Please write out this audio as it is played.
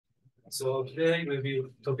So today we'll be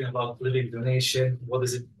talking about living donation. What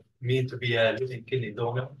does it mean to be a living kidney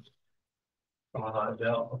donor?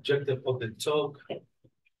 The objective of the talk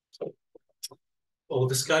will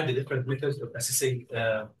describe the different methods of assessing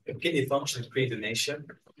kidney function pre-donation.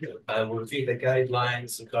 I will review the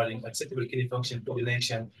guidelines regarding acceptable kidney function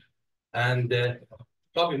pre-donation, and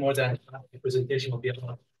probably more than half the presentation will be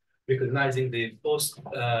about recognizing the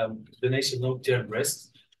post-donation long-term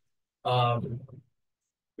risks.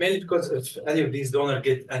 Mainly because if any of these donors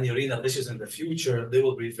get any renal issues in the future, they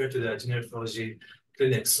will be referred to the nephrology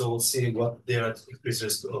clinic. So we'll see what they are at increased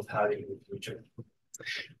risk of having in the future.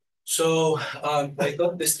 So I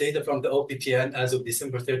got this data from the OPTN as of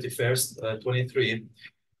December 31st, 23.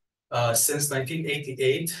 Since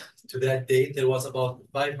 1988 to that date, there was about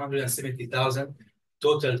 570,000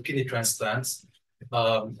 total kidney transplants.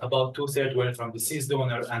 About 2/3 were from deceased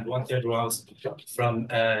donor and 1/3 was from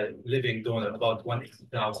a living donor, about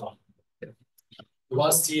 180,000.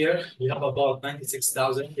 Last year, we have about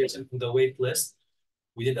 96,000 patients on the wait list.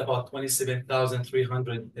 We did about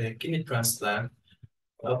 27,300 kidney transplant.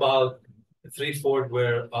 About 3/4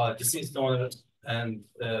 were deceased donor and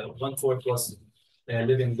 1/4 was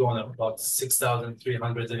living donor, about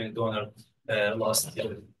 6,300 living donor last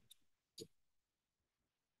year.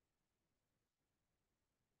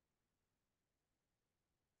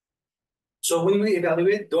 So when we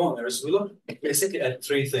evaluate donors, we look basically at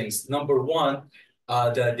three things. Number one,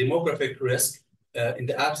 the demographic risk in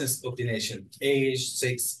the absence of donation: age,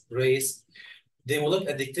 sex, race. Then we look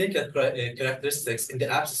at the clinical characteristics in the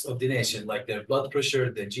absence of donation, like their blood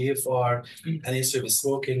pressure, their GFR, any history of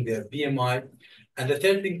smoking, their BMI. And the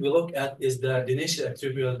third thing we look at is the donation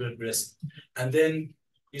attributable risk. And then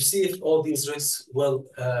you see if all these risks will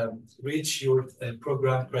reach your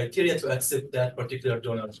program criteria to accept that particular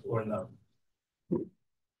donor or not.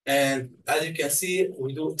 And as you can see, we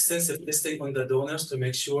do extensive testing on the donors to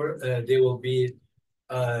make sure they will be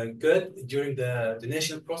good during the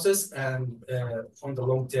donation process and on the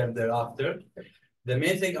long term thereafter. The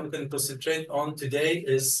main thing I'm going to concentrate on today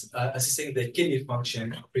is assessing the kidney function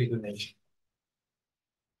pre-donation.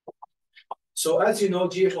 So as you know,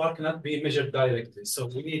 GFR cannot be measured directly. So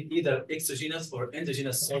we need either exogenous or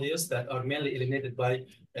endogenous solutes that are mainly eliminated by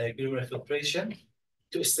glomerular filtration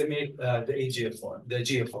to estimate the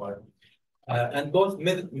GFR. And both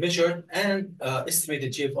measured and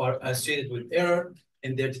estimated GFR are associated with error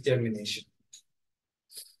in their determination.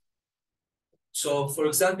 So for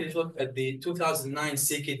example, if you look at the 2009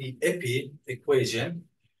 CKD-EPI equation,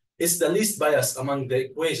 it's the least biased among the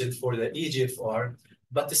equation for the eGFR,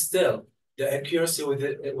 but still the accuracy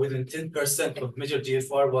within 10% of measured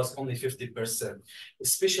GFR was only 50%,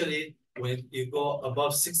 especially when you go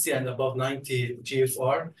above 60 and above 90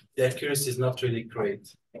 GFR, the accuracy is not really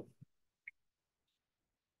great.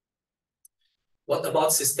 What about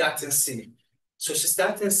cystatin C? So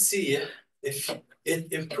cystatin C, if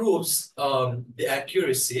it improves the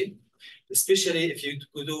accuracy, especially if you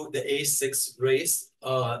do the A6 race,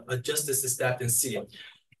 adjusted cystatin C.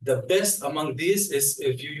 The best among these is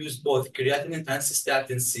if you use both creatinine and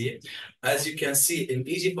cystatin C. As you can see in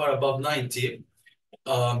eGFR above 90,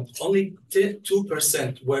 only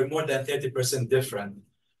 2% were more than 30% different,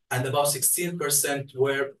 and about 16%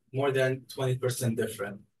 were more than 20%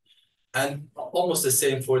 different. And almost the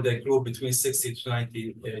same for the group between 60 to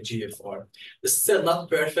 90 GFR. It's still not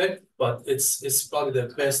perfect, but it's probably the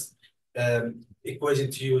best equation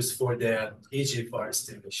to use for the eGFR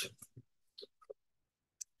estimation.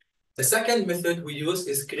 The second method we use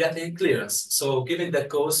is creatinine clearance. So given the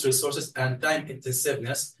cost, resources, and time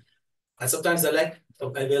intensiveness, and sometimes the lack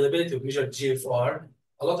of availability of measured GFR,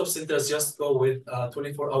 a lot of centers just go with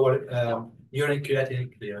 24-hour urine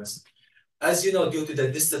creatinine clearance. As you know, due to the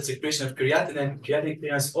distal secretion of creatinine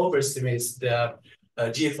clearance overestimates the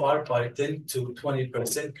GFR by 10 to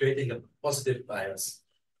 20%, creating a positive bias.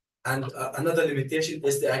 And another limitation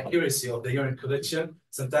is the accuracy of the urine collection.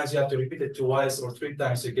 Sometimes you have to repeat it twice or 3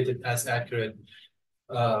 times to get it as accurate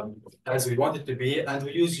as we want it to be. And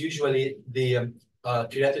we use usually the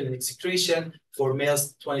creatinine excretion for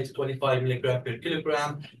males 20 to 25 milligram per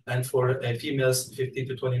kilogram, and for females 15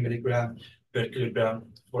 to 20 milligram per kilogram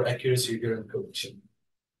for accuracy of urine collection.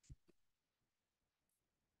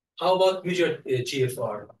 How about measured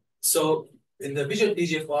GFR? So in the measured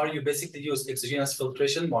eGFR, you basically use exogenous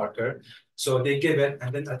filtration marker. So they give it,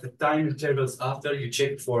 and then at the time intervals after, you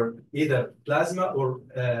check for either plasma or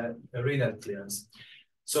renal clearance.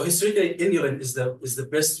 So historically, inulin is the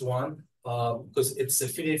best one because it's a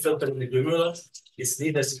freely filtered in the glomerular. It's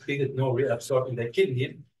neither secreted nor reabsorbed in the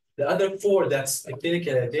kidney. The other 4 that's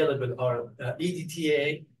clinically available are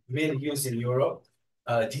EDTA, mainly used in Europe,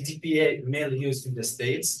 DTPA mainly used in the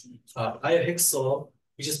States, iohexol,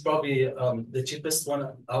 which is probably the cheapest one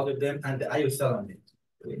out of them, and the iothalamate.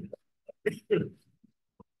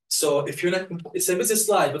 So if you're not, it's a busy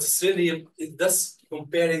slide, but it's really, that's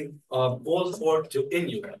comparing all four to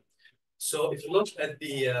inulin. So if you look at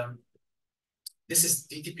the, this is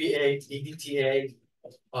DTPA, EDTA,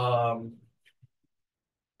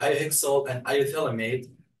 iohexol, and iothalamate,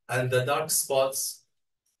 and the dark spots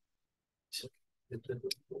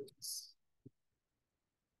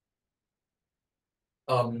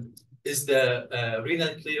is the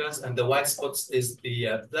renal clearance, and the white spots is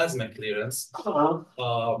the plasma clearance.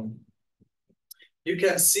 You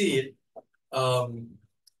can see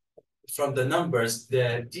from the numbers,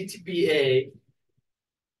 the DTPA,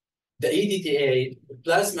 the EDTA,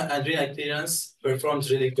 plasma and renal clearance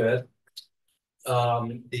performs really good.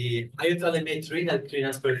 The iothalamate renal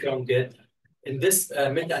clearance performed good. In this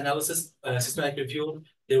meta-analysis systematic review,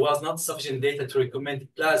 there was not sufficient data to recommend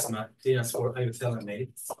plasma clearance for iothalamate.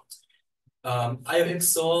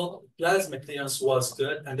 Iohexol plasma clearance was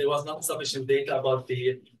good, and there was not sufficient data about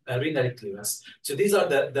the renal clearance. So these are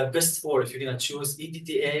the best four if you're going to choose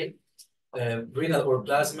EDTA, renal or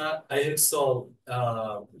plasma, iohexol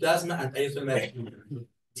plasma, and iothalamate.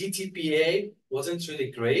 DTPA wasn't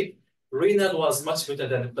really great. Renal was much better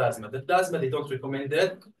than the plasma. The plasma, they don't recommend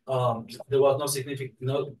that. There was no significant,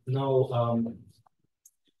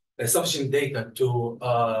 sufficient data to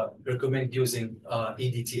recommend using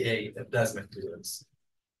EDTA, the plasma clearance.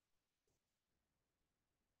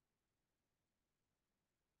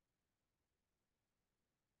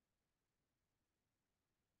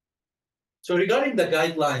 So regarding the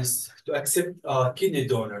guidelines to accept kidney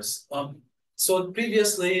donors, so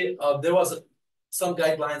previously there was some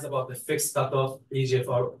guidelines about the fixed cutoff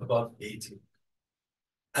eGFR about 80.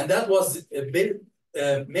 And that was a bit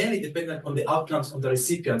mainly dependent on the outcomes on the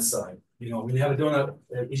recipient side. You know, when you have a donor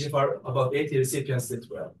eGFR about 80, recipients did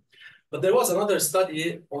well. But there was another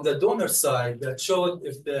study on the donor side that showed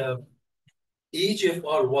if the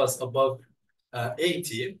eGFR was above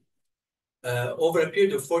 80, over a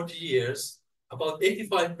period of 40 years, about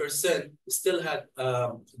 85% still had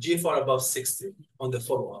GFR above 60 on the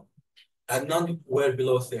follow-up, and none were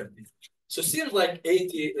below 30. So it seems like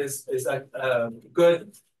 80 is like a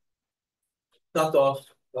good cutoff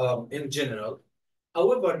in general.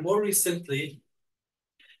 However, more recently,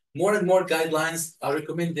 more and more guidelines are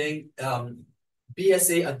recommending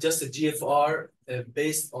PSA-adjusted GFR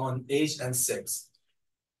based on age and sex.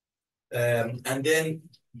 And then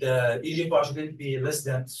the eGFR shouldn't be less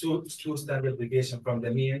than two standard deviation from the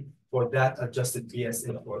mean for that adjusted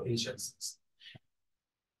PSA for age and sex.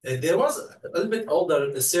 There was a little bit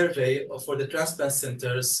older survey for the transplant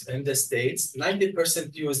centers in the States.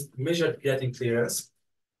 90% used measured creatinine clearance,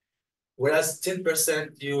 whereas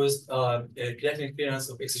 10% used creatinine clearance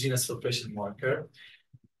of exogenous filtration marker.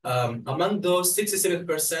 Among those,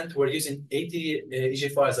 67% were using 80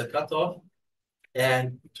 eGFR as a cutoff,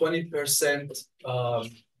 and 20%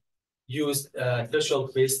 used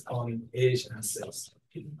threshold based on age and sex.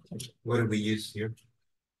 What do we use here?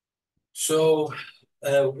 So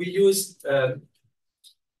we used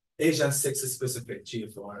age and sex specific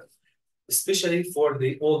GFR, especially for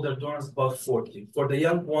the older donors above 40. For the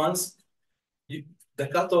young ones, the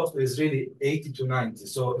cutoff is really 80 to 90.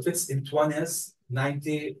 So if it's in 20s,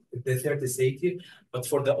 90, the 30s, 80. But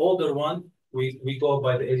for the older one, we go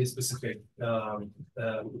by the age specific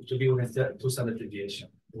to be within 2 standard deviation.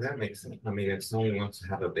 That makes sense. I mean, if someone wants to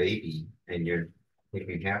have a baby and you're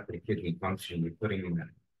taking half the kidney function, you're putting them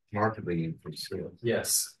markedly increased risk.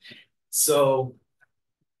 Yes. So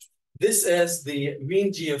this is the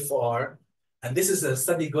mean GFR, and this is a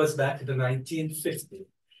study goes back to the 1950.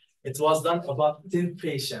 It was done about 10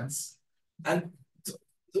 patients, and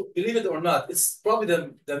believe it or not, it's probably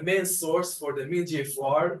the main source for the mean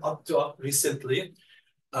GFR up recently.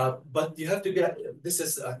 But you have to get, this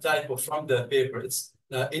is a typo from the paper, it's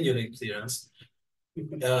inulin clearance.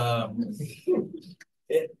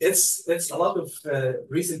 It's a lot of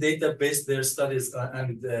recent data based their studies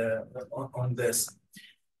and on this.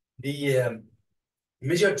 The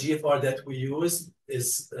measured GFR that we use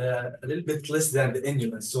is a little bit less than the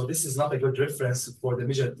inulin. So this is not a good reference for the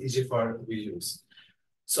measured eGFR we use.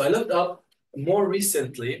 So I looked up more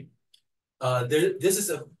recently. This is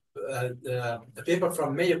a paper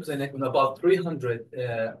from Mayo Clinic on about 300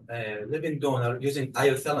 living donor using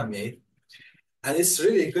iothalamate. And it's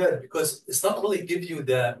really good because it's not only give you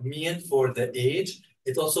the mean for the age,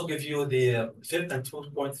 it also gives you the 5th and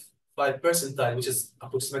 2.5 percentile, which is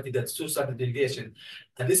approximately the 2 standard deviation.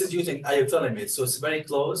 And this is using iothalamate. So it's very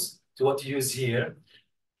close to what you use here.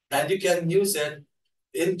 And you can use it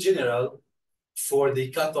in general, for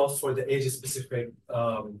the cutoff for the age-specific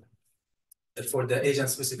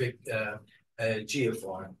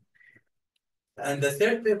GFR. And the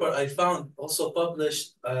third paper I found also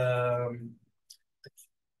published 2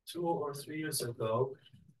 or 3 years ago.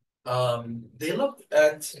 They looked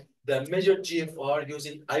at the measured GFR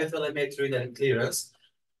using iothalamate renal clearance,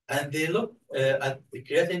 and they looked at the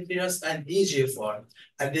creatinine clearance and eGFR,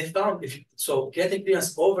 and they found creatinine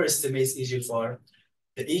clearance overestimates eGFR.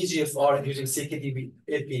 The eGFR using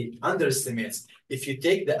CKD-AP underestimates. If you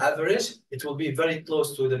take the average, it will be very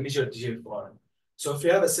close to the measured GFR. So if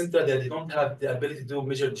you have a center that they don't have the ability to do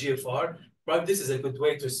measured GFR, probably this is a good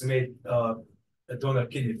way to estimate a donor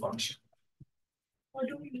kidney function. What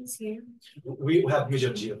do we use here? We have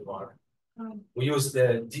measured GFR. We use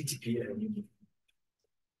the DTPA.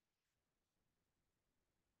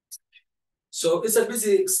 So it's a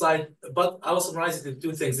busy slide, but I'll summarize it in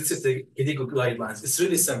 2 things. This is the KDIGO guidelines. It's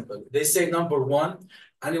really simple. They say number 1,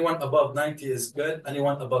 anyone above 90 is good,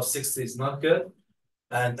 anyone above 60 is not good,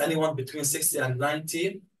 and anyone between 60 and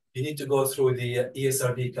 90, you need to go through the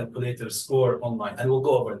ESRD calculator score online, and we'll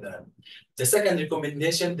go over that. The second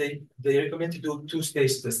recommendation, they recommend to do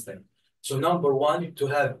 2-stage testing. So number 1, to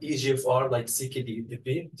have eGFR like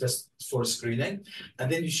CKD-AP, just for screening,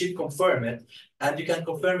 and then you should confirm it, and you can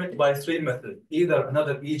confirm it by 3 methods, either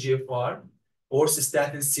another eGFR, or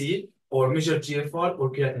cystatin C, or measured GFR,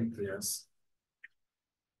 or creatinine clearance.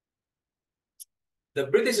 The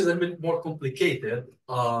British is a bit more complicated,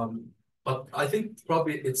 but I think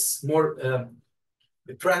probably it's more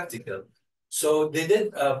practical. So they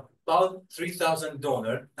did about 3,000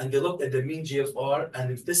 donors, and they looked at the mean GFR,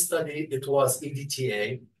 and in this study, it was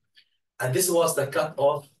EDTA, and this was the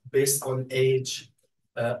cutoff based on age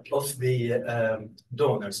of the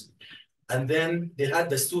donors. And then they had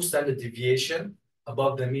this 2 standard deviation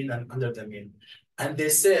above the mean and under the mean. And they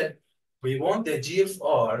said, we want the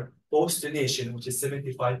GFR post-donation, which is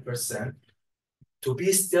 75%, to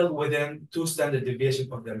be still within 2 standard deviation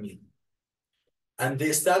of the mean. And they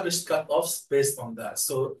established cutoffs based on that.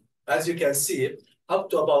 So as you can see, up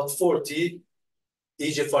to about 40,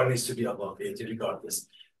 eGFR needs to be above 80 regardless.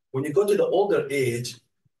 When you go to the older age,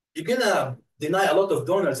 you're gonna deny a lot of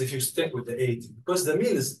donors if you stick with the 80, because the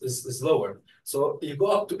mean is lower. So you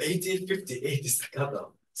go up to 80, 58 is the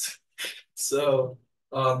cutoff. So,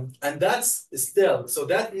 and that's still, so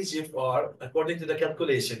that eGFR, according to the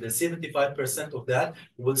calculation, the 75% of that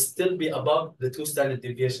will still be above the 2 standard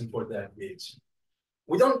deviation for that age.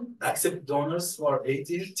 We don't accept donors who are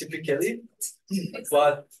 80 typically,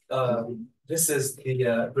 but this is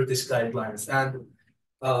the British guidelines. And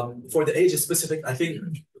for the age specific, I think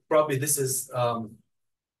probably this is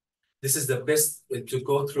the best to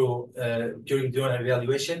go through during donor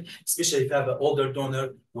evaluation, especially if you have an older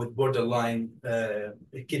donor with borderline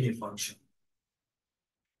kidney function.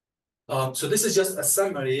 So this is just a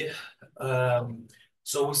summary.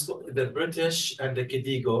 So the British and the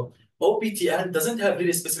KDIGO, OPTN doesn't have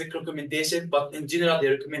really specific recommendation, but in general, they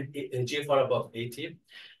recommend GFR above 80.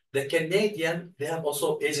 The Canadian, they have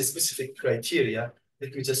also age-specific criteria.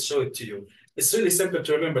 Let me just show it to you. It's really simple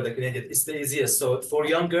to remember the Canadian. It's the easiest. So for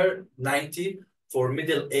younger, 90, for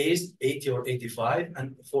middle-aged, 80 or 85,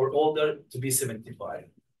 and for older, to be 75.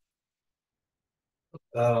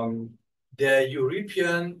 The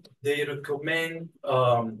European, they recommend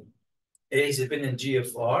age-dependent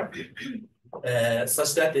GFR,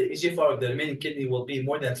 such that the eGFR of the remaining kidney will be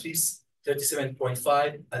more than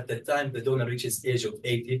 37.5 at the time the donor reaches age of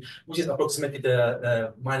 80, which is approximately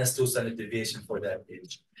the -2 standard deviation for that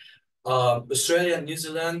age. Australia and New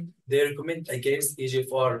Zealand, they recommend against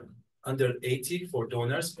eGFR under 80 for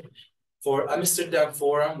donors. For Amsterdam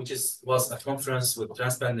Forum, which was a conference with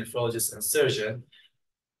transplant nephrologists and surgeons,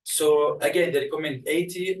 so again, they recommend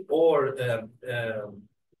 80 or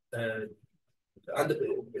under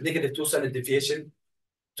 -2 standard deviation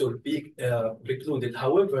to be precluded.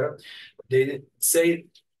 However, they say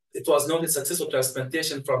it was noted successful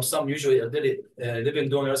transplantation from some usually elderly living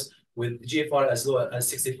donors with GFR as low as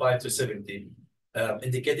 65 to 70,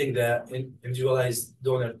 indicating the individualized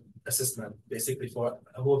donor assessment, basically for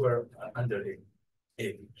whoever under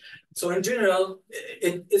 80. So in general,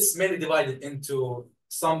 it's mainly divided into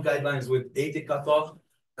some guidelines with 80 cutoff,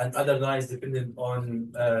 and other lines depending on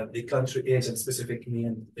the country, age, and specific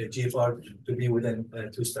mean GFR to be within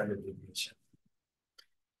 2 standard deviation.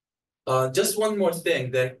 Just one more thing,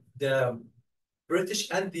 that the British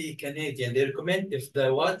and the Canadian, they recommend if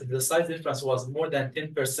the size difference was more than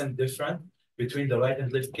 10% different between the right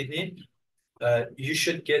and left kidney, you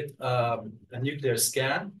should get a nuclear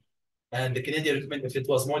scan And the Canadian recommend if it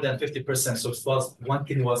was more than 50%, so it was one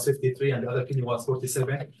kidney was 53 and the other kidney was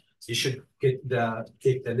 47, you should take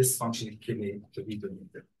the least functioning kidney to be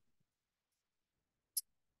donated.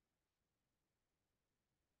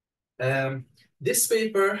 This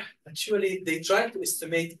paper, actually, they tried to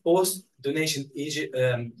estimate post-donation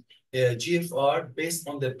GFR based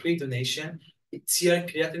on the pre-donation serum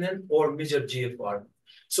creatinine or measured GFR.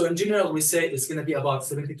 So in general, we say it's going to be about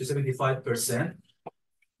 70 to 75%.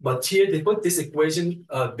 But here they put this equation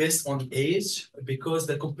based on age because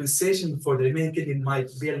the compensation for the remaining kidney might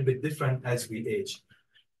be a little bit different as we age.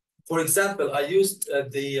 For example, I used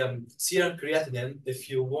the serum creatinine, if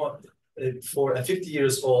you want, for a 50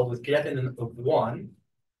 years old with creatinine of 1,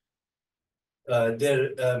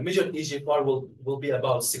 their measured eGFR will be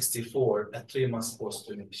about 64 at 3 months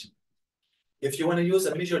post-donation. If you want to use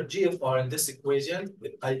a measured GFR in this equation,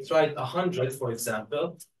 I tried 100, for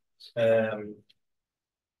example,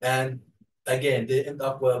 and again, they end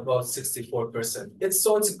up with about 64%. It's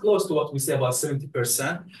close to what we say about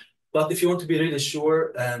 70%. But if you want to be really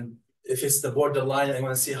sure, and if it's the borderline, I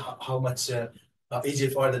want to see how much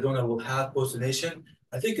eGFR the donor will have post-donation,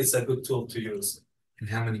 I think it's a good tool to use. And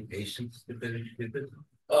how many patients did they give it?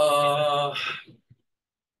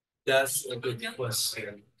 That's a good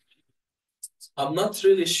question. I'm not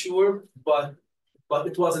really sure, but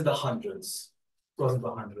it was in the hundreds. It was in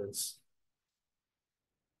the hundreds.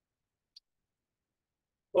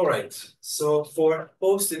 All right. So for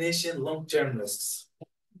post-donation long-term risks.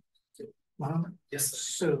 Yes.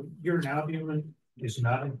 So urine albumin is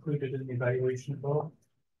not included in the evaluation at all?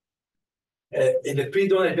 In the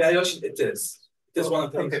pre-donor evaluation, it is. It is one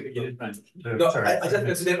of the things. Okay, No, I just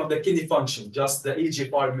consider on the kidney function, just the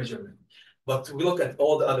eGFR measurement. But we look at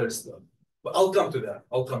all the other stuff. But I'll come to that.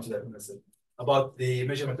 I'll come to that in a second. About the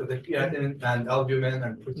measurement of the creatinine and albumin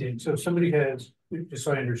and protein. So somebody has, just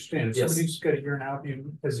so I understand, Yes. somebody's got a urine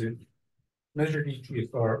albumin as a measured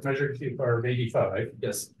GFR of 85.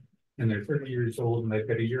 Yes. And they're 30 years old and they've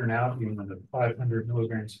got a urine albumin of 500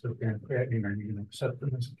 milligrams per gram creatinine. Are you going to accept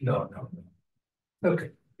them as? No.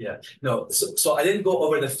 Okay. Yeah, no. So I didn't go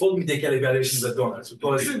over the full medical evaluation of the donors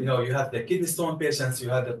because you have the kidney stone patients, you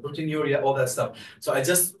have the proteinuria, all that stuff. So I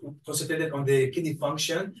just concentrated on the kidney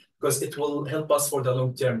function because it will help us for the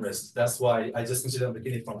long-term risk. That's why I just considered on the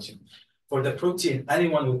kidney function. For the protein,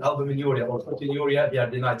 anyone with albuminuria or proteinuria, they are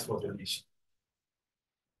denied for donation.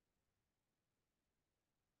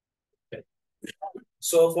 Okay.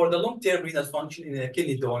 So for the long-term renal function in a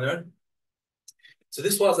kidney donor, so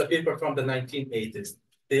this was a paper from the 1980s.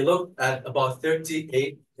 They looked at about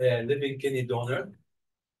 38 living kidney donors,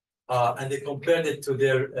 and they compared it to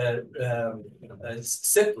their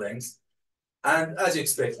siblings. And as you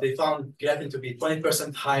expect, they found creatinine to be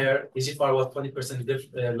 20% higher, eGFR was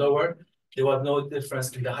 20% lower. There was no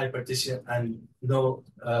difference in the hypertension and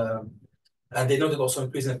and they noted also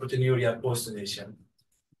increase in proteinuria post-donation.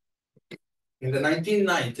 In the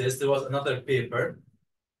 1990s, there was another paper.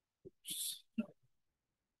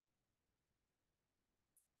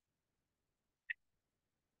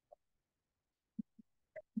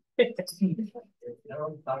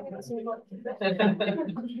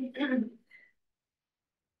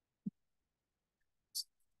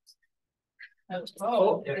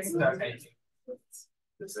 Oh, yes, okay.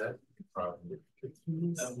 Is that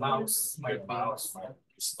The mouse, my mouse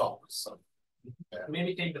stop. So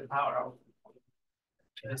maybe take the power out.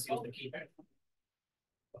 Let's use the keypad.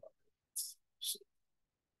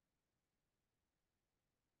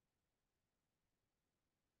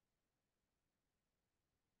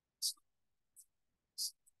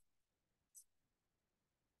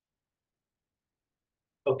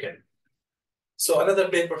 Okay. So another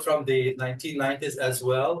paper from the 1990s as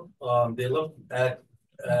well. They looked at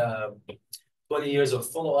 20 years of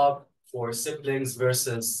follow-up for siblings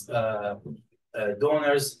versus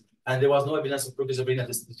donors, and there was no evidence of progressive renal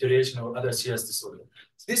deterioration or other serious disorder.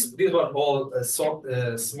 So these were all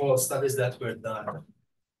small studies that were done.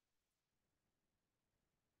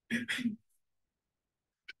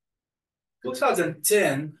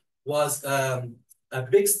 2010 was a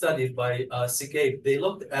big study by CK. They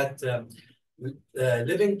looked at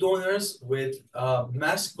living donors with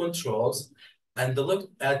mass controls, and they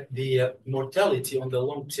looked at the mortality on the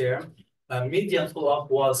long term. Median follow-up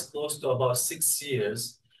was close to about 6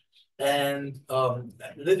 years, and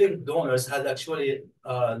living donors had actually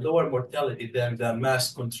lower mortality than the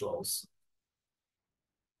mass controls.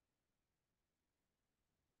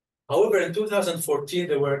 However, in 2014,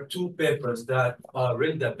 there were 2 papers that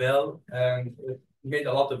rang the bell and made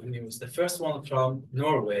a lot of news. The first one from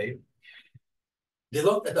Norway. They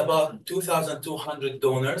looked at about 2,200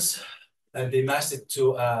 donors and they matched it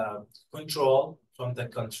to control from the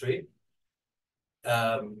country.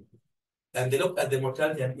 And they looked at the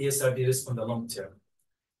mortality and ESRD risk on the long term.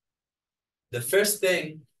 The first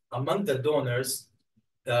thing among the donors,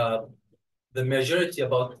 the majority,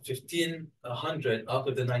 about 1,500 out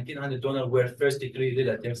of the 1,900 donors were first-degree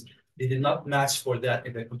relatives. They did not match for that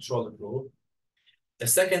in the control group. The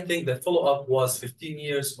second thing, the follow-up was 15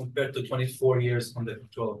 years compared to 24 years on the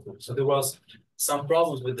control group. So there was some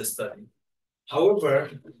problems with the study. However,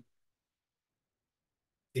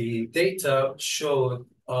 the data showed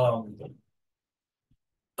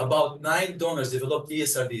about 9 donors developed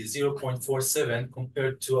ESRD 0.47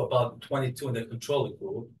 compared to about 22 in the control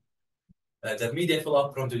group. The median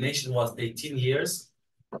follow-up from donation was 18 years.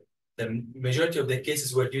 The majority of the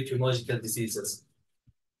cases were due to neurological diseases.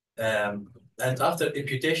 And after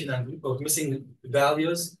imputation and of missing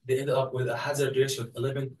values, they ended up with a hazard ratio of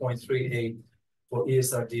 11.38 for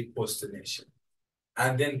ESRD post-donation.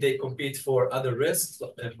 And then they compete for other risks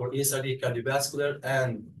for ESRD cardiovascular,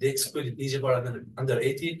 and they excluded EGFR under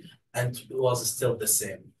 80, and it was still the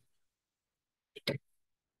same.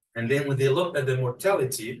 And then when they looked at the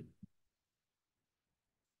mortality,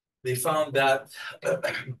 they found that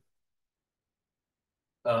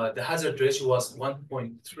the hazard ratio was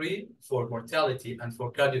 1.3 for mortality, and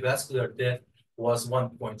for cardiovascular death was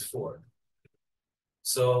 1.4.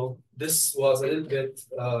 So this was a little bit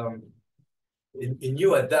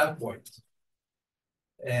new at that point.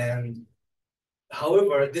 And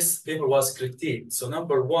however, this paper was critiqued. So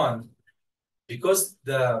number one, because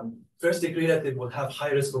the first-degree relative will have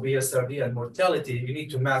high risk of ESRD and mortality, you need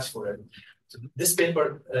to match for it. So this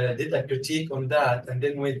paper did a critique on that, and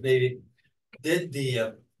then when they did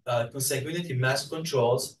the consanguinity match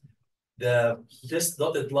controls, this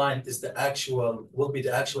dotted line is the actual, will be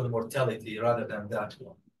the actual mortality rather than that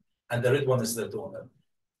one. And the red one is the donor.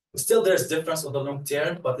 Still, there's difference on the long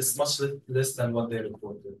term, but it's much less than what they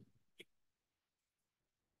reported.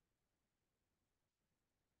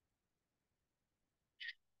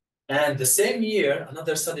 And the same year,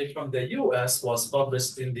 another study from the US was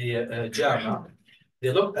published in the JAMA.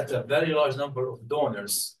 They looked at a very large number of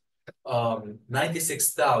donors,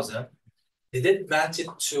 96,000. They did match it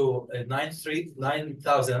to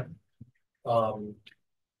 9,000.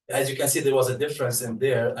 As you can see, there was a difference in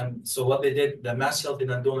there. And so what they did, the matched healthy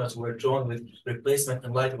non-donors were drawn with replacement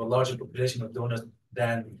in light of a larger population of donors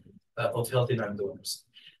than of healthy non-donors.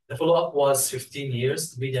 The follow-up was 15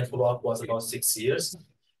 years. The median follow-up was about 6 years.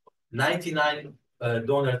 99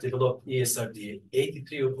 donors developed ESRD,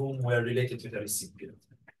 83 of whom were related to the recipient.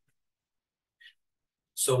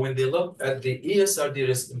 So when they looked at the ESRD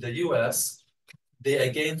risk in the US, they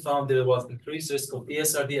again found there was increased risk of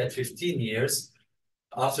ESRD at 15 years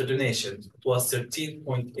after donation. It was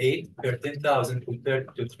 13.8 per 10,000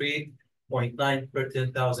 compared to 3.9 per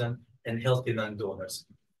 10,000 in healthy non-donors.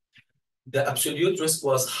 The absolute risk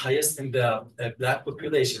was highest in the Black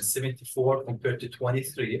population, 74 compared to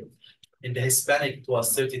 23. In the Hispanic, it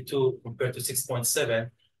was 32 compared to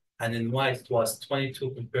 6.7. And in white, it was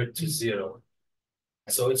 22 compared to 0.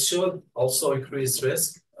 So it showed also increased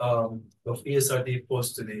risk of ESRD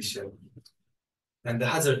post-donation. And the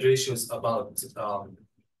hazard ratio is about,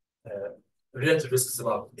 relative risk is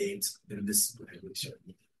about 8 in this population.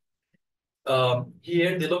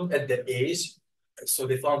 Here, they looked at the age. So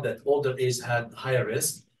they found that older age had higher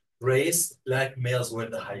risk. Race, Black males were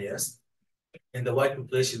the highest. In the white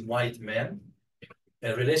population, white men.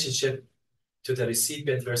 A relationship to the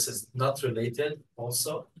recipient versus not related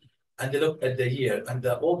also. And they looked at the year. And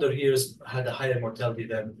the older years had a higher mortality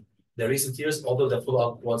than the recent years, although the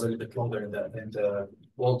follow-up was a little bit longer in the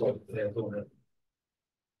older donor.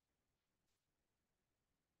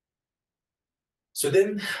 So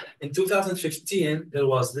then in 2015, there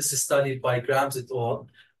was this study by Grams et al.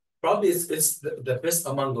 Probably it's the best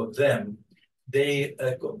among them. They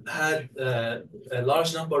had a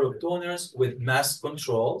large number of donors with mass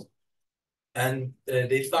control. And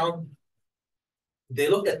they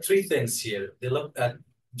looked at 3 things here. They looked at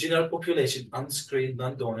general population, unscreened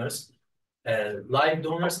non-donors, live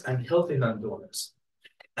donors, and healthy non-donors.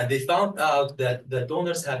 And they found out that the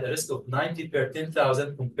donors had a risk of 90 per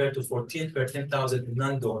 10,000 compared to 14 per 10,000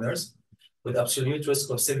 non-donors, with absolute risk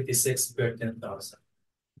of 76 per 10,000.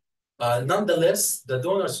 Nonetheless, the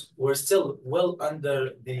donors were still well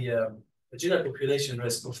under the general population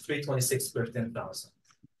risk of 326 per 10,000.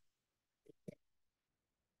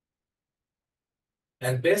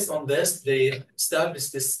 And based on this, they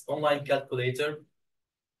established this online calculator.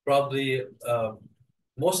 Probably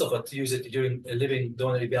most of us use it during a living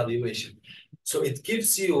donor evaluation. So it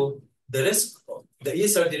gives you the risk, the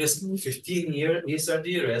ESRD risk, 15-year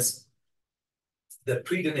ESRD risk the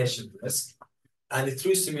pre-donation risk, and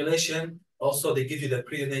through simulation, also they give you the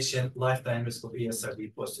pre-donation lifetime risk of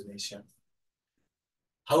ESRD post-donation.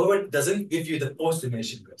 However, it doesn't give you the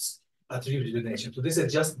post-donation risk attributed to donation. So this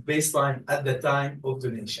is just baseline at the time of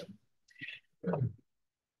donation.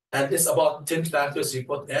 And it's about 10 factors you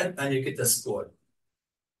put in and you get a score.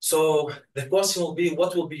 So the question will be,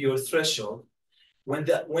 what will be your threshold? When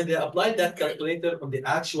they applied that calculator on the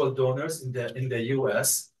actual donors in the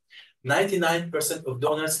US, 99% of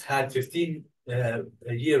donors had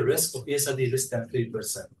 15-year risk of ESRD less than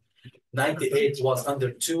 3%. 98 was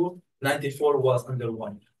under 2, 94 was under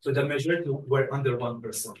 1. So the majority were under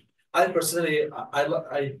 1%. I personally,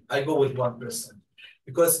 I go with 1%.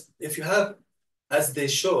 Because if you have, as they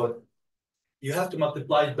showed, you have to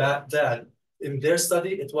multiply back that. In their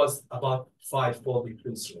study, it was about 5-fold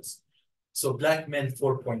increased risk. So black men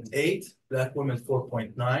 4.8, black women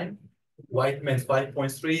 4.9, white men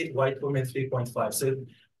 5.3, white women 3.5. So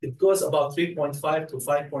it goes about 3.5 to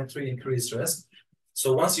 5.3 increased risk.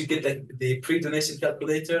 So once you get the pre-donation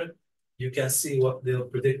calculator, you can see what the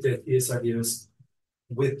predicted ESRD risk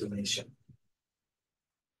with donation.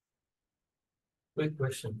 Quick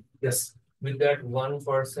question. Yes. With that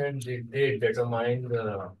 1%, did they determine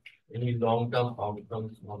any long-term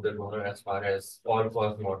outcomes of the donor as far as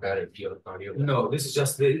all-cause mortality or cardiovascular? No, this is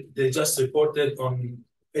just they just reported on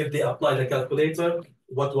if they apply the calculator,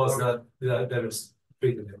 what was the risk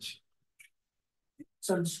pre-donation.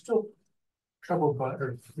 So I'm still troubled by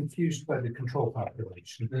or confused by the control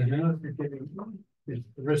population. You know, if you're getting the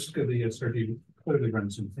risk of the ESRD clearly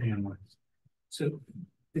runs in families. So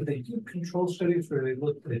did they do control studies where they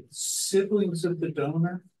looked at siblings of the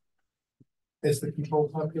donor as the control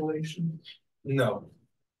population? No,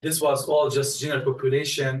 this was all just general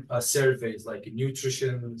population surveys, like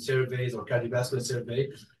nutrition surveys or cardiovascular survey.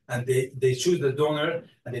 And they choose the donor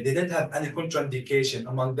and they didn't have any contraindication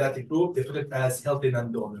among that group. They put it as healthy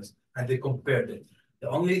non-donors and they compared it. The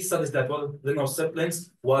only studies that were renal siblings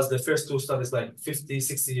was the first two studies, like 50,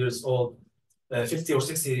 60 years old, 50 or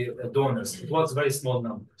 60 donors. It was very small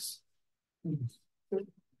numbers.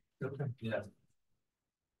 Okay. Yeah.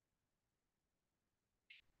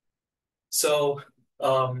 So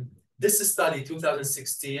this study,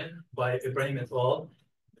 2016, by Ibrahim et al.,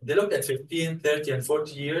 they looked at 15, 30, and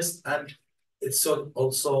 40 years, and it showed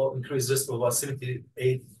also increased risk of about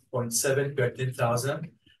 78.7 per 10,000.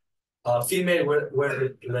 Female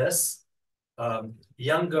were less.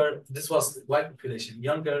 Younger, this was white population.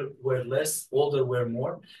 Younger were less, older were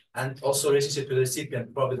more, and also relationship to the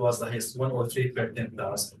recipient probably was the highest, 1 or 3 per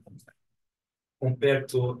 10,000, compared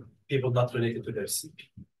to people not related to the recipient.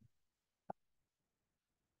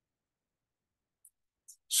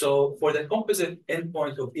 So for the composite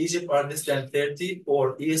endpoint of EGFR less than 30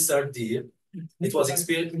 or ESRD, it was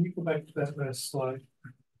experienced. Can you go back to that last slide?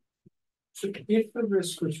 So if the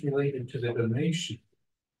risk was related to the donation,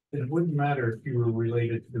 then it wouldn't matter if you were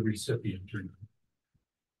related to the recipient or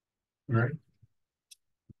not. Right?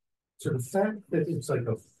 So the fact that it's like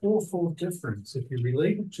a fourfold difference, if you're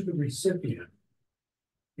related to the recipient,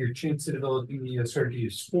 your chance of developing ESRD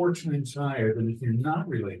is 4 times higher than if you're not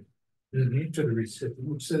related to the recipient,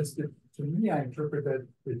 which says that, to me, I interpret that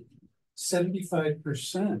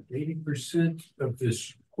 75%, 80% of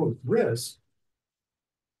this quote risk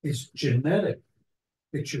is genetic,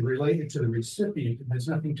 that you're related to the recipient and has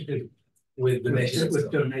nothing to do With donation.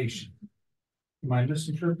 with donation. Am I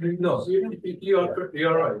misinterpreting? No, you're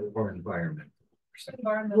right. Or environment.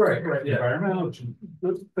 Right, Yeah. environmental,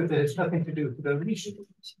 but that has nothing to do with the donation.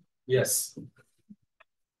 Yes.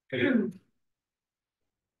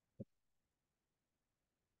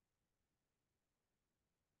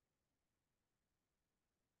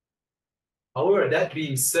 However, that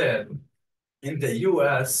being said, in the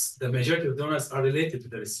US, the majority of donors are related to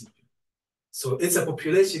the recipient. So it's a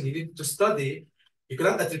population you need to study. You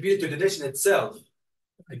cannot attribute it to the donation itself,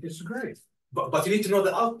 I disagree. but you need to know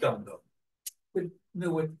the outcome, though. But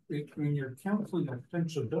no, when you're counseling a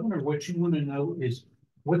potential donor, what you want to know is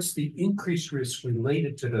what's the increased risk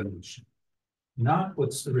related to donation, not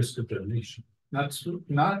what's the risk of donation, not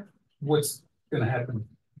what's going to happen.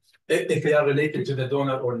 If they are related to the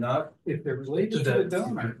donor or not. If they're related to the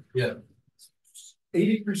donor, Yeah.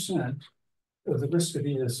 80% of the risk of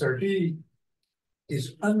ESRD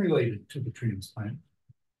is unrelated to the transplant,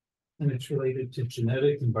 and it's related to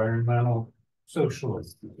genetic, environmental, social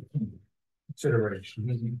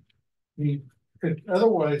considerations. You could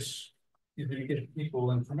otherwise, if you get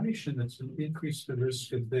people information that's going to increase the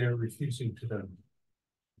risk of their refusing to donate.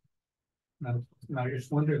 Now I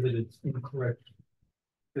just wonder that it's incorrect,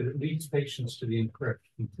 that it leads patients to the incorrect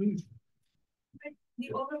conclusion.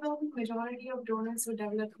 The overwhelming majority of donors who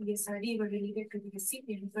developed ESRD were related to the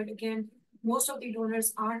recipient, but again, most of the donors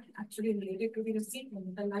aren't actually related to the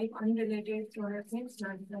recipient. The life unrelated donor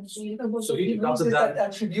transplant. So you It means that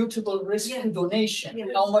attributable risk Yeah. to donation, Yeah.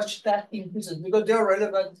 how much that increases, because they're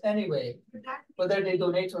relevant anyway, But that, whether they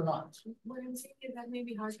donate or not. what I'm saying is that may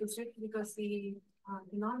be hard to check because the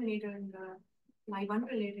denominator in the live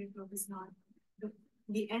unrelated group is not,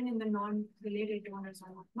 the N in the non-related donors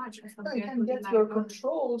are not much as You compared can to the get live your donors.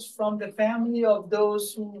 controls from the family of those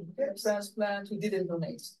who get transplant, who didn't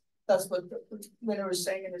donate. That's what when I was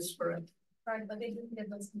saying it is correct. Right, but they didn't get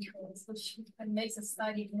those controls, which makes a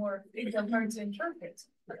study more hard to interpret.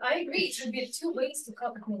 But I agree, it should be two ways to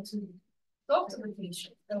talk to the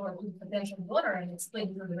patient or to the potential donor and explain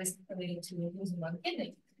the risk related to losing one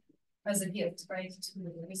kidney as a gift, right, to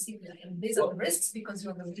the recipient. And these are the risks because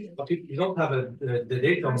you're related. But you don't have the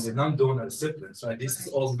data on the non-donor recipients, right? This is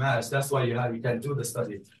all mass. That's why you can do the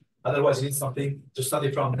study. Otherwise, you need something to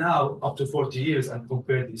study from now up to 40 years and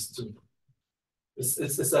compare these two. It's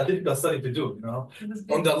a difficult study to do, you know.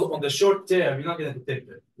 On the short term, you're not going to detect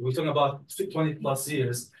it. We're talking about 20 plus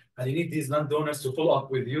years, and you need these non-donors to follow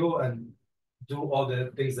up with you and do all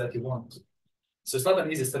the things that you want. So it's not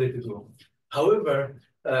an easy study to do. However,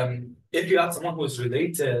 if you have someone who's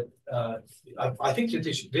related, I think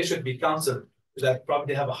they should be counseled that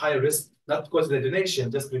probably have a higher risk, not because of the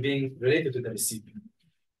donation, just by being related to the recipient.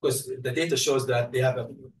 Because the data shows that they have a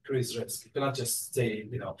increased risk. You cannot just say,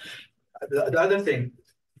 you know. The other thing,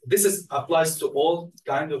 this applies to all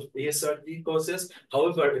kind of ESRD causes.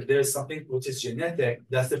 However, if there's something which is genetic,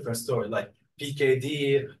 that's a different story, like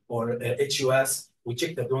PKD or HUS. We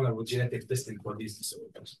check the donor with genetic testing for these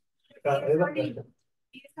disorders.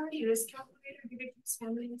 ESRD risk calculator, did it use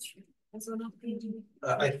family history as one of the?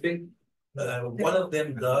 I think one of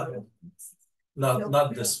them does,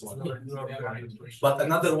 not this one, but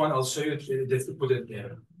another one I'll show you. They put it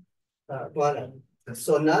there.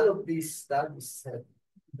 So none of these studies have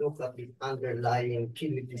looked at the underlying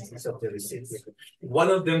kidney disease of the recipient. One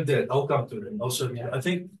of them did. I'll come to it. I'll show you. I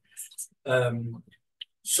think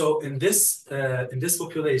so. In this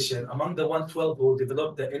population, among the 112 who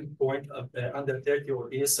developed the endpoint of under 30 or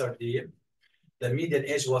ESRD, the median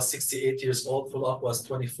age was 68 years old. Follow-up was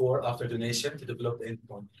 24 after donation to develop the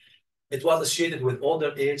endpoint. It was associated with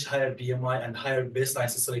older age, higher BMI, and higher baseline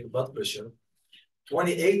systolic blood pressure.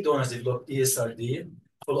 28 donors developed ESRD.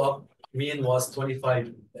 Follow-up mean was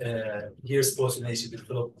 25 years post-donation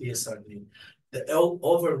developed ESRD. The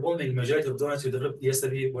overwhelming majority of donors who developed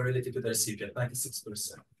ESRD were related to the recipient,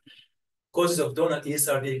 96%. Causes of donor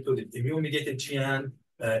ESRD included immune-mediated GN,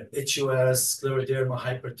 HUS, scleroderma,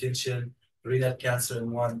 hypertension, renal cancer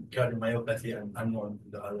in one, cardiomyopathy, and unknown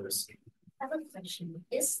the others. I have a question.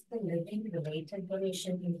 Is the living related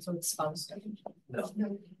donation include spouse donation? No.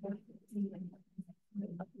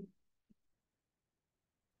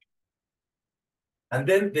 And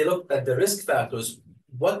then they looked at the risk factors.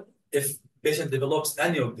 What if patient develops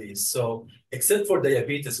any of these? So except for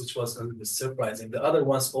diabetes, which was a little bit surprising, the other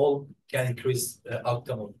ones all can increase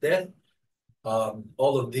outcome of death.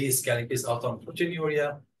 All of these can increase outcome of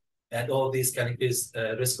proteinuria, and all of these can increase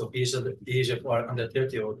risk of EGFR under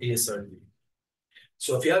 30 or ESRD.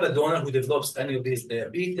 So if you have a donor who develops any of these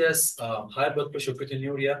diabetes, high blood pressure,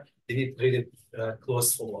 proteinuria, they need really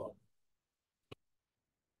close follow-up.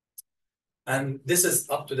 And this is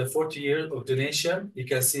up to the 40 years of donation. You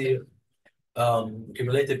can see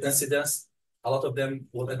cumulative incidence. A lot of them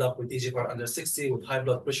will end up with EGFR under 60 with high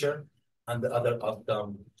blood pressure and the other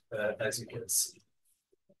outcome, as you can see.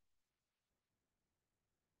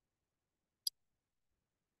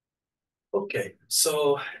 Okay,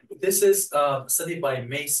 so this is a study by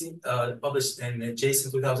Macy, published in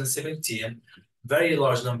JASN 2017. Very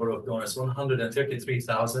large number of donors,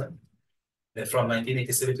 133,000 from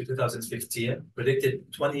 1987 to 2015.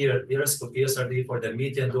 Predicted 20-year risk of ESRD for the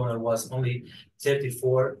median donor was only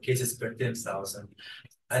 34 cases per 10,000.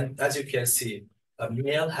 And as you can see, a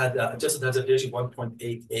male had adjusted hazard ratio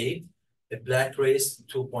 1.88, a black race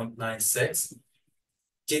 2.96,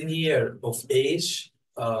 10 years of age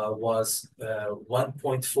was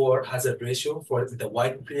 1.4 hazard ratio for the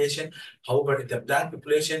white population. However, in the black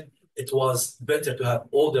population, it was better to have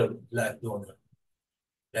older black donor.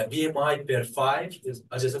 The BMI per 5 is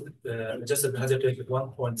adjusted hazard ratio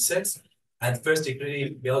 1.6, and first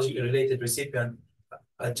degree biologically related recipient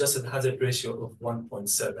adjusted hazard ratio of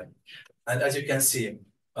 1.7. And as you can see,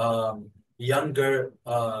 younger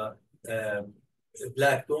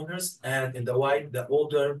black donors, and in the white, the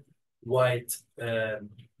older white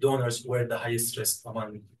donors were the highest risk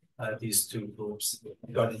among these two groups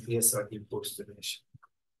regarding ESRD post-donation.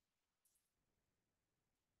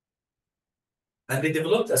 And they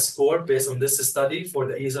developed a score based on this study for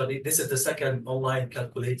the ESRD. This is the second online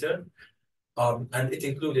calculator. And it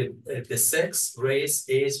included the sex, race,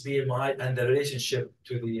 age, BMI, and the relationship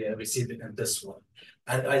to the recipient in this one.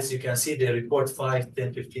 And as you can see, they report 5,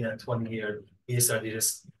 10, 15, and 20-year ESRD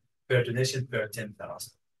risk per donation per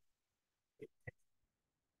 10,000.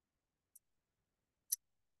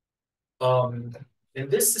 In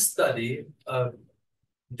this study,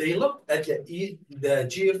 they looked at the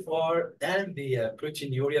GFR and the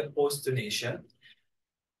proteinuria post-donation.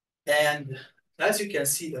 And as you can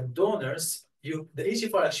see in donors, the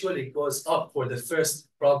eGFR actually goes up for the first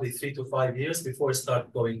probably 3 to 5 years before it starts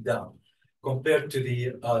going down compared to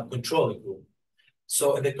the control group.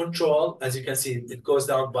 So in the control, as you can see, it goes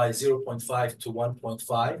down by 0.5 to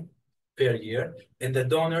 1.5 per year. In the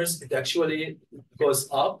donors, it actually goes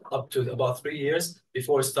up to about 3 years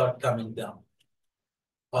before it starts coming down.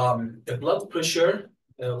 The blood pressure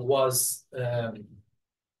was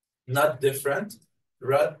not different.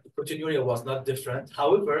 Proteinuria was not different.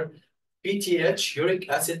 However, PTH, uric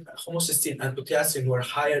acid, homocysteine, and potassium were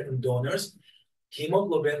higher in donors.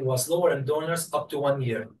 Hemoglobin was lower in donors up to 1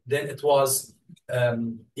 year. Then it was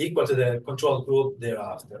equal to the control group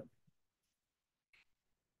thereafter.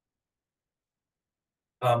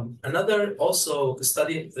 Another also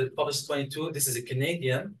study published 22, this is a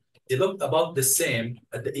Canadian. They looked about the same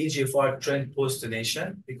at the eGFR trend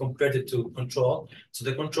post-donation. They compared it to control. So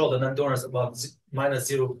the control, the non-donors, about minus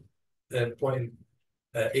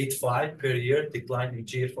 0.85 per year decline in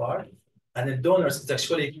GFR. And in donors, it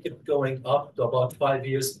actually kept going up to about 5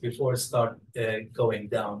 years before it started going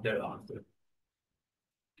down thereafter.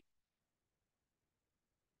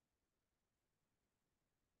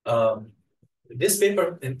 This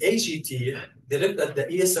paper in AGT, they looked at the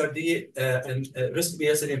ESRD and risk of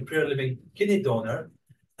ESRD in pre-living kidney donor.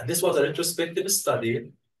 And this was a retrospective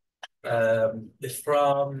study from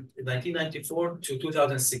 1994 to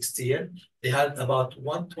 2016. They had about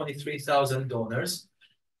 123,000 donors.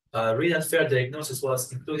 Renal failure diagnosis was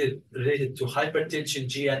included related to hypertension,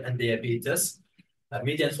 GN, and diabetes.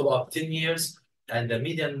 Median follow-up 10 years, and the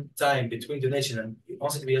median time between donation and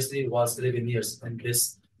onset of ESRD was 11 years in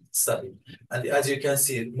this study. And as you can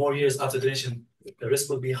see, more years after donation, the risk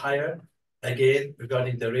will be higher. Again,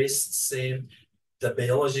 regarding the race, same, the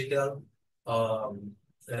biological,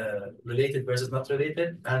 related versus not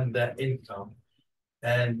related, and the income.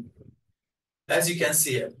 And as you can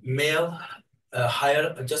see, male,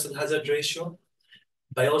 higher adjusted hazard ratio,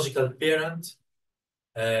 biological parent,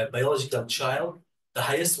 biological child. The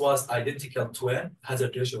highest was identical twin,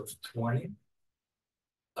 hazard ratio of 20.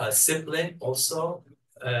 Sibling also,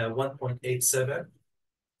 1.87.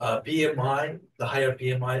 BMI, the higher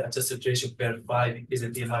BMI adjusted ratio per 5 increase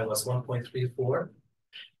in BMI was 1.34.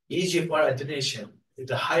 eGFR at donation,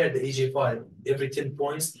 the higher the eGFR, every 10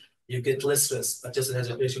 points, you get less risk, adjusted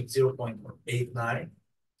hazard ratio of 0.89.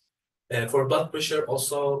 For blood pressure,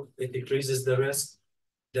 also, it decreases the risk.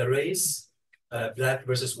 The race, black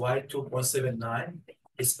versus white, 2.79.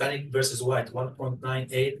 Hispanic versus white,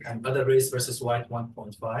 1.98. And other race versus white,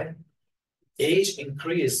 1.5. Age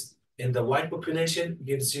increase in the white population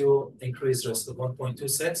gives you increased risk of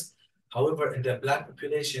 1.26. However, in the black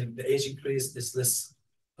population, the age increase is less,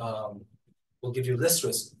 will give you less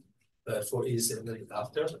risk for ESRD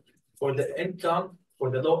after. For the income,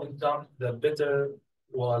 for the low income, the better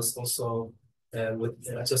was also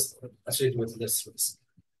associated with less risk.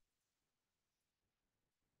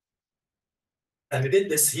 And we did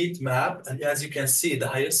this heat map, and as you can see, the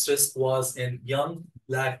highest risk was in young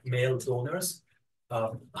Black male donors,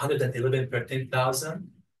 111 per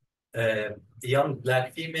 10,000, young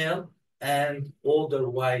Black female, and older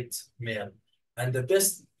white male. And the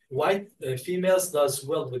best white females does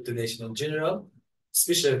well with donation in general,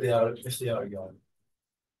 especially if they are young.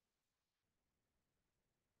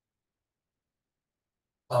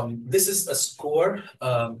 This is a score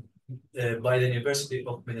by the University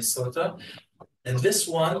of Minnesota. And this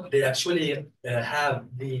one, they actually have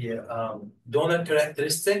the donor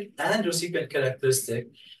characteristic and recipient characteristic.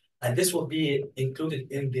 And this will be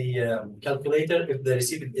included in the calculator if the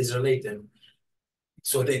recipient is related.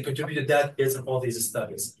 So they contributed that based on all these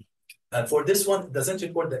studies. For this one, it doesn't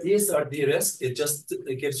report the ESRD risk. It just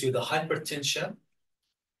gives you the hypertension,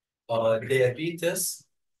 diabetes,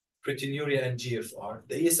 proteinuria, and GFR.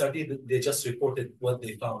 The ESRD, they just reported what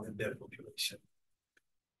they found in their population.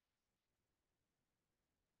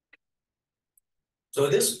 So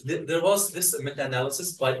there was this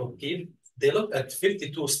meta-analysis by O'Keefe. They looked at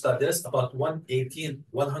 52 studies, about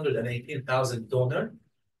 118,000 donors,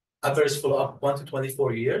 average follow-up 1 to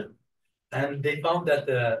 24 years. And they found that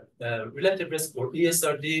the relative risk for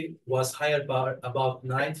ESRD was higher by about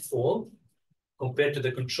 9-fold compared to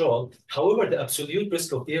the control. However, the absolute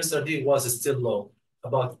risk of ESRD was still low,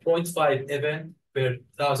 about 0.5 event per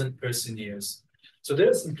 1,000 person years. So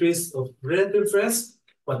there's increase of relative risk,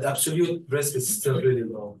 but the absolute risk is still really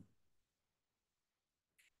low.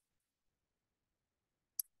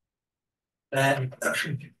 And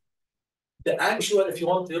the actual, if you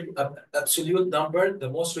want to look absolute number, the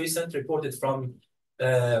most recent reported from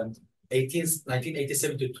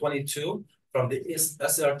 1987 to 22 from the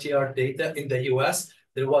SRTR data in the US,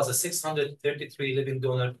 there was a 633 living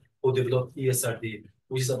donor who developed ESRD,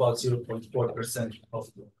 which is about 0.4%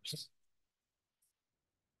 of donors.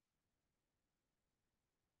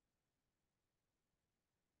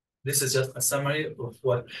 This is just a summary of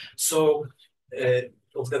what, so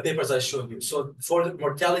of the papers I showed you. So for the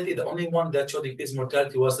mortality, the only one that showed increased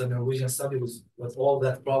mortality was the Norwegian study with all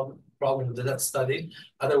that problem with that study.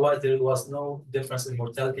 Otherwise, there was no difference in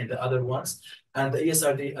mortality in the other ones. And the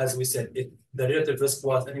ESRD, as we said, the relative risk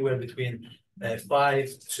was anywhere between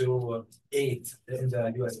 5 to 8 in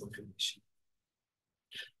the US population.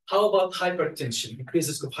 How about hypertension,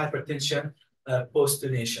 increases of hypertension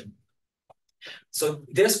post-donation? So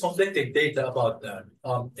there's conflicting data about that.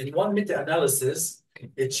 In one meta-analysis,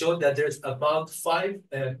 it showed that there's about 5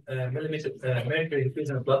 millimeter mercury increase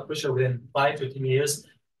in blood pressure within 5 to 10 years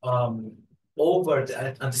over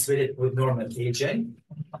the anticipated with normal aging.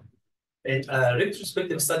 In a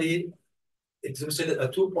retrospective study, it demonstrated a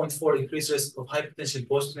 2.4 increased risk of hypertension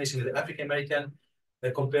post-donation in the African American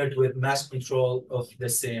compared with mass control of the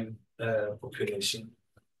same population.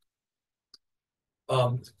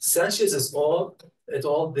 Sanchez is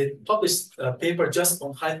they published a paper just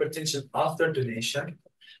on hypertension after donation,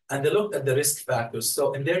 and they looked at the risk factors.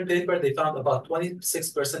 So in their paper, they found about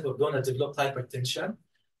 26% of donors developed hypertension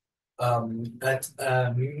at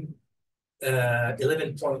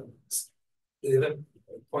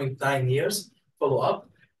 11.9 years follow-up.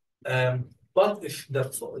 But if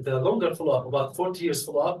the longer follow-up, about 40 years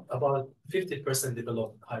follow-up, about 50%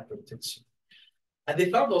 developed hypertension. And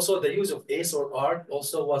they found also the use of ACE or ART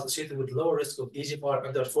also was associated with lower risk of eGFR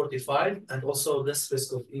under 45 and also less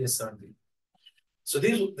risk of ESRD. So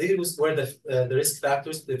these were the risk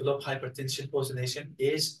factors to develop hypertension post-donation: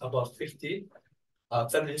 age above 50,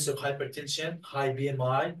 family history of hypertension, high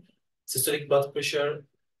BMI, systolic blood pressure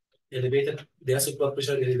elevated, diastolic blood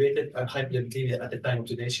pressure elevated, and hyperlipidemia at the time of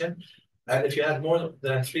donation. And if you had more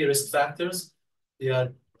than 3 risk factors,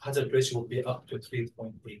 the hazard ratio will be up to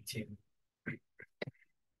 3.18.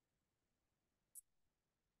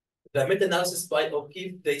 The meta-analysis by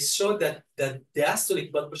O'Keefe, they showed that the diastolic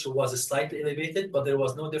blood pressure was slightly elevated, but there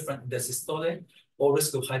was no difference in the systolic or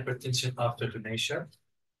risk of hypertension after donation.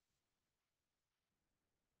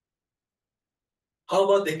 How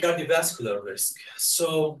about the cardiovascular risk?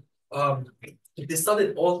 So they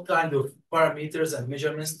studied all kinds of parameters and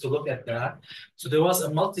measurements to look at that. So there was a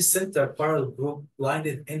multi-center parallel group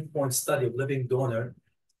blinded endpoint study of living donor,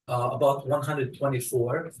 about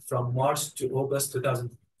 124 from March to August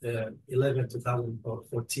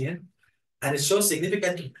 2014, and it shows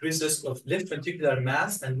significant increased risk of left ventricular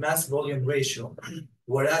mass and mass volume ratio,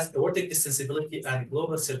 whereas aortic distensibility and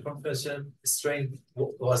global circumferential strain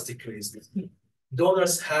was decreased.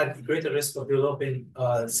 Donors had greater risk of developing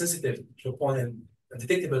sensitive troponin,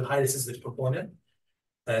 detectable highly sensitive troponin,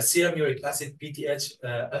 serum uric acid, PTH,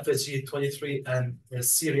 FSG23, and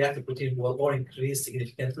C-reactive protein were all increased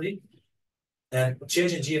significantly. And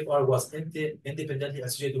change in GFR was independently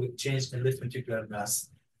associated with change in left ventricular mass.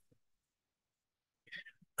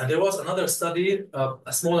 And there was another study,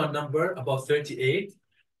 a smaller number, about 38.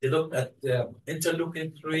 They looked at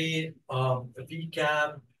interleukin-3,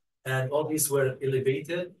 VCAM, and all these were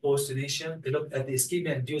elevated post-donation. They looked at the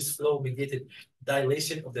ischemia-induced flow-mediated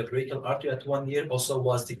dilation of the brachial artery at 1 year, also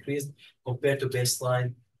was decreased compared to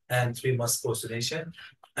baseline and 3 months post-donation.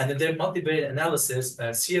 And in their multivariate analysis,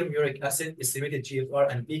 serum uric acid, estimated GFR,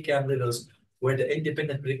 and VCAM levels were the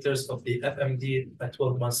independent predictors of the FMD at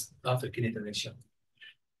 12 months after kidney donation.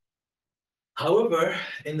 However,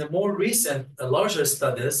 in the more recent, larger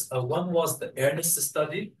studies, one was the EARNEST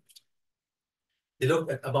study. They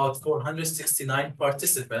looked at about 469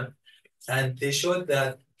 participants, and they showed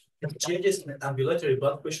that changes in ambulatory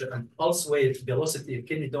blood pressure and pulse wave velocity of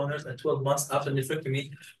kidney donors at 12 months after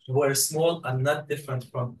nephrectomy were small and not different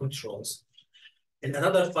from controls. In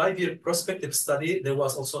another 5-year prospective study, there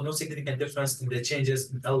was also no significant difference in the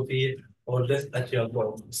changes in LV or left atrial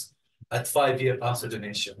volumes at 5 years after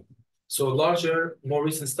donation. So larger, more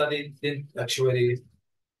recent study didn't actually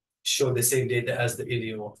show the same data as the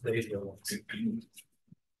ILIO ones.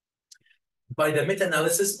 By the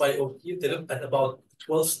meta-analysis by OQ, they looked at about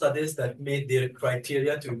 12 studies that made their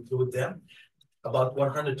criteria to include them, about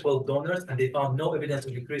 112 donors, and they found no evidence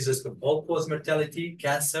of increased risk of all-cause mortality,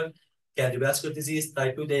 cancer, cardiovascular disease,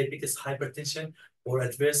 type 2 diabetes, hypertension, or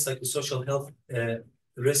adverse psychosocial health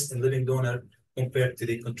risk in living donor compared to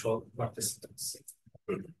the control participants.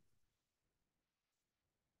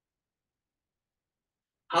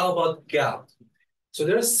 How about gout? So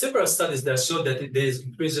there are several studies that show that there is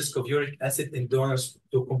increased risk of uric acid in donors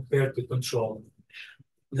to compare to control.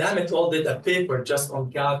 Lam et al. Did a paper just on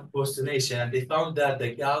gout post-donation, and they found that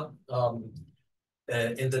the gout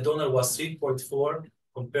in the donor was 3.4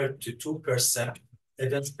 compared to 2%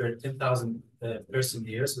 events per 10,000 person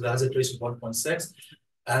years, with a hazard ratio of 1.6.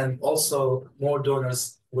 And also more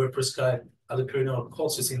donors were prescribed allopurinol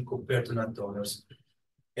colchicine compared to non-donors.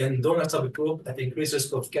 In donor subgroup, at increased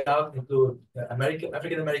risk of gout include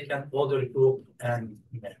African-American, older group, and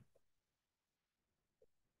men.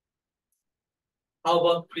 How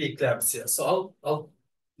about preeclampsia? So I'll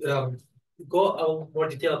go more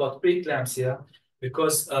detail about preeclampsia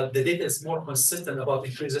because the data is more consistent about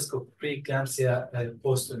increased risk of preeclampsia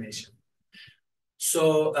post-donation.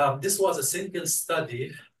 So this was a single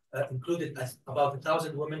study included about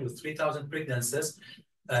 1,000 women with 3,000 pregnancies.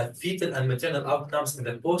 Fetal and maternal outcomes in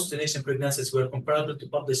the post-donation pregnancies were comparable to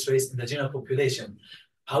published rates in the general population.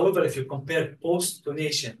 However, if you compare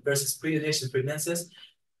post-donation versus pre-donation pregnancies,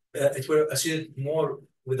 it were associated more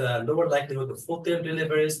with a lower likelihood of full-term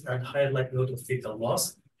deliveries and higher likelihood of fetal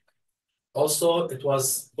loss. Also, it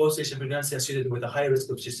was post-donation pregnancy associated with a higher risk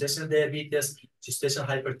of gestational diabetes, gestational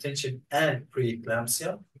hypertension, and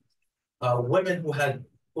preeclampsia. Women who had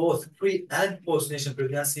both pre and post-donation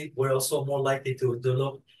pregnancy were also more likely to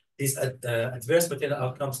develop these adverse maternal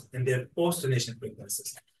outcomes in their post-donation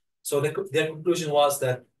pregnancies. So their conclusion was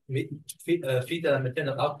that fetal and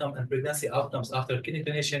maternal outcome and pregnancy outcomes after kidney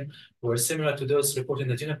donation were similar to those reported in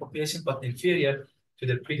the general population, but inferior to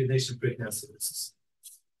the pre-donation pregnancy risks.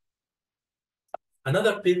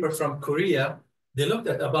 Another paper from Korea, they looked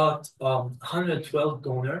at about 112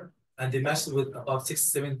 donors, and they matched with about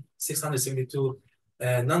 672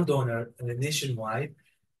 non-donor nationwide.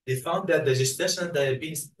 They found that the gestational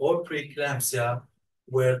diabetes or preeclampsia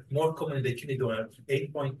were more common in the kidney donor,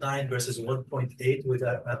 8.9 versus 1.8 with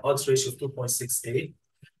an odds ratio of 2.68.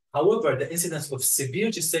 However, the incidence of severe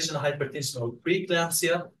gestational hypertension or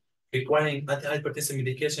preeclampsia requiring antihypertensive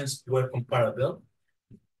medications were comparable.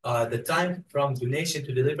 The time from donation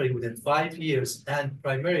to delivery within 5 years and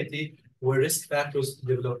primarily were risk factors to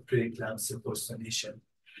develop preeclampsia post-donation.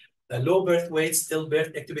 Low birth weight,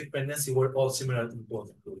 stillbirth, ectopic pregnancy were all similar in both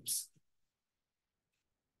groups.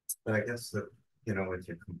 But I guess that, you know, if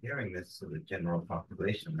you're comparing this to the general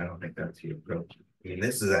population, I don't think that's your approach. I mean,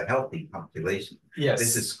 this is a healthy population. Yes.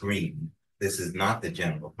 This is screened. This is not the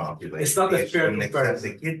general population. It's not a fair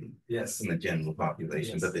comparison. Kidney yes. In the general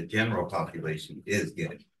population, yes. But the general population is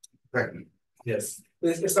getting pregnant. Yes,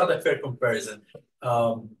 it's not a fair comparison.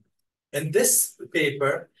 In this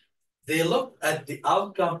paper, they looked at the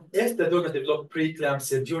outcome if the donor developed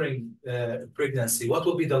preeclampsia during pregnancy. What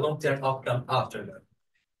will be the long-term outcome after that?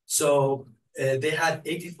 So they had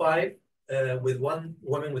 85 with one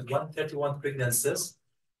woman with 131 pregnancies.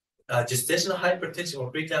 Gestational hypertension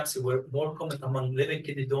or preeclampsia were more common among living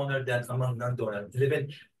kidney donor than among non-donor.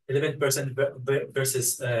 11%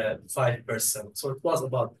 versus 5%. So it was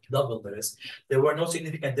about double the risk. There were no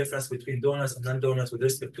significant difference between donors and non-donors with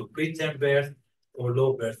respect to preterm birth or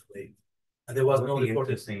low birth weight. And there was no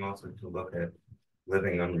reported. Interesting also to look at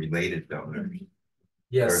living unrelated donors.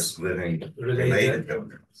 Yes. Versus living related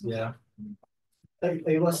donors. Yeah.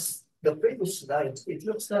 It was the previous slide. It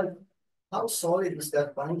looks like how solid is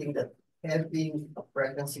that finding that having a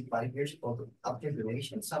pregnancy 5 years after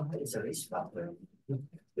donation somehow is a risk factor.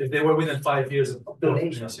 If they were within 5 years of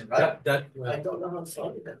donation, right? I don't know how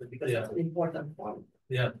solid that is because it's an important point.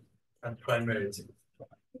 Yeah, and primarily.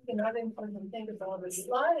 Another important thing about the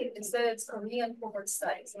slide is that it's Korean cohort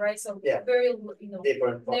studies, right? So very,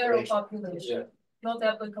 different narrow population, not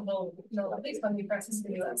applicable, at least when we practice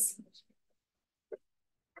in the US.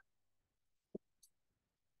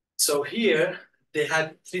 So here they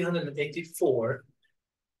had 384.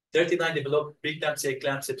 39 developed preeclampsia,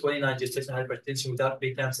 eclampsia, 29 gestational hypertension without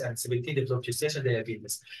preeclampsia, and 17 developed gestational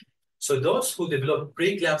diabetes. So those who developed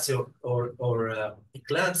preeclampsia or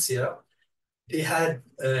eclampsia, they had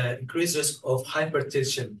increased risk of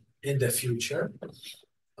hypertension in the future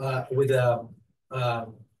with a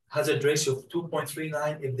hazard ratio of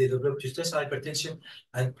 2.39 if they develop gestational hypertension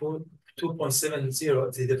and 2.70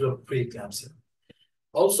 if they develop preeclampsia.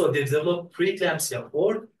 Also, they develop preeclampsia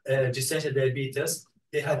or gestational diabetes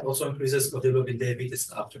they had also increased risk of developing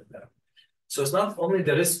diabetes after that. So it's not only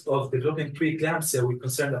the risk of developing preeclampsia we're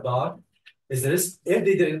concerned about, is the risk if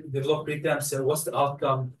they develop preeclampsia, what's the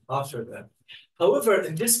outcome after that? However,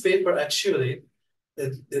 in this paper, actually,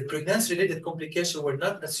 the pregnancy-related complications were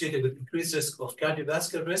not associated with increased risk of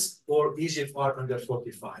cardiovascular risk or eGFR under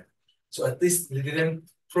 45. So at least they didn't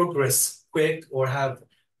progress quick or have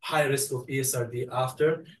high risk of ESRD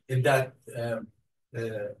after in that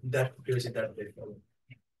population that they followed.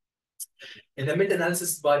 In the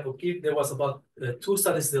meta-analysis by O'Keefe, there was about 2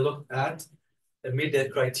 studies they looked at, meet the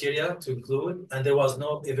criteria to include, and there was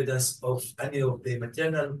no evidence of any of the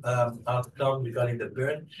maternal outcome regarding the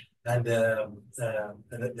birth and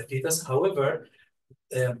the fetus. However,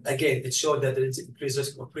 again, it showed that there is increased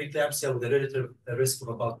risk of preeclampsia with a relative risk of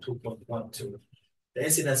about 2.12. The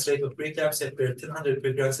incidence rate of preeclampsia per 1,000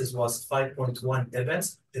 pregnancies was 5.1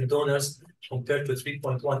 events in donors compared to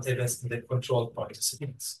 3.1 events in the control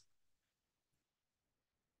participants.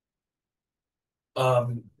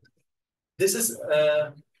 This is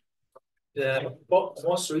the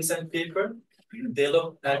most recent paper. They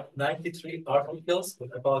looked at 93 articles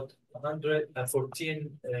with about 100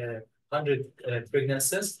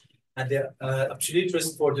 pregnancies, and the absolute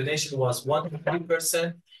risk for donation was 1 to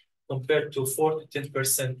 3% compared to 4 to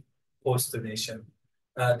 10% post-donation.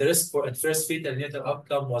 The risk for adverse fetal and neonatal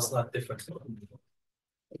outcome was not different.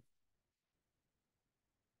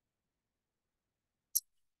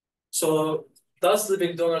 So, does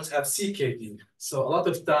living donors have CKD? So a lot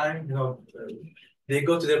of time, they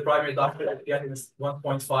go to their primary doctor at the end, it's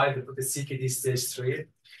 1.5, they put the CKD stage 3.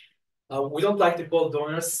 We don't like to call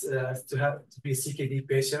donors to be CKD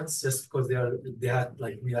patients just because they have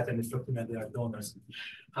like Muhannad and they are donors.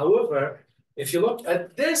 However, if you look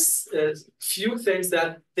at this few things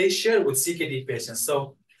that they share with CKD patients,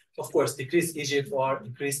 so of course, decreased eGFR,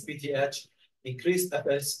 increased PTH, increased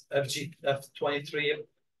FGF23,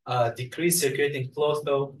 decreased circulating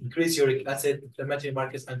flow, increased uric acid, inflammatory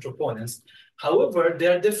markers, and troponins. However, they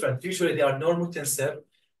are different. Usually, they are normotensive.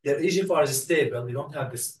 Their eGFR is stable. They don't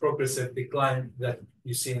have this progressive decline that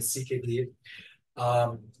you see in CKD.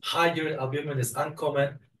 High urine albumin is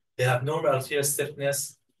uncommon. They have normal arterial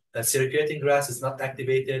stiffness. Circulating gas is not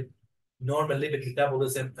activated. Normal lipid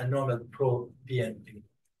metabolism and normal pro-BNP.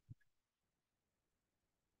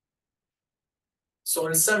 So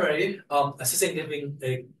in summary, assessing living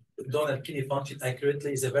donor kidney function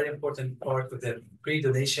accurately is a very important part of the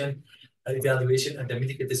pre-donation evaluation and the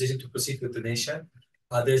medical decision to proceed with donation.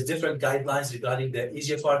 There's different guidelines regarding the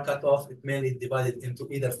eGFR cutoff. It's mainly divided into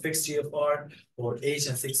either fixed GFR or age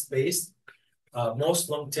and sex based. Most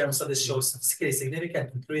long-term studies show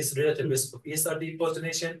significant increased relative risk of ESRD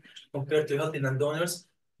post-donation compared to healthy non-donors,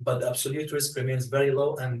 but the absolute risk remains very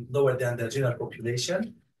low and lower than the general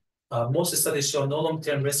population. Most studies show no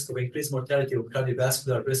long-term risk of increased mortality or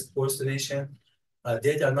cardiovascular risk post-donation.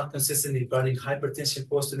 Data are not consistent regarding hypertension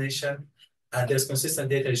post-donation, and there's consistent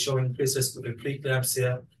data showing increased risk of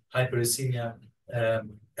preeclampsia, hyperuricemia,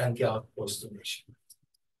 and gout post-donation.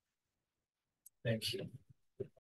 Thank you.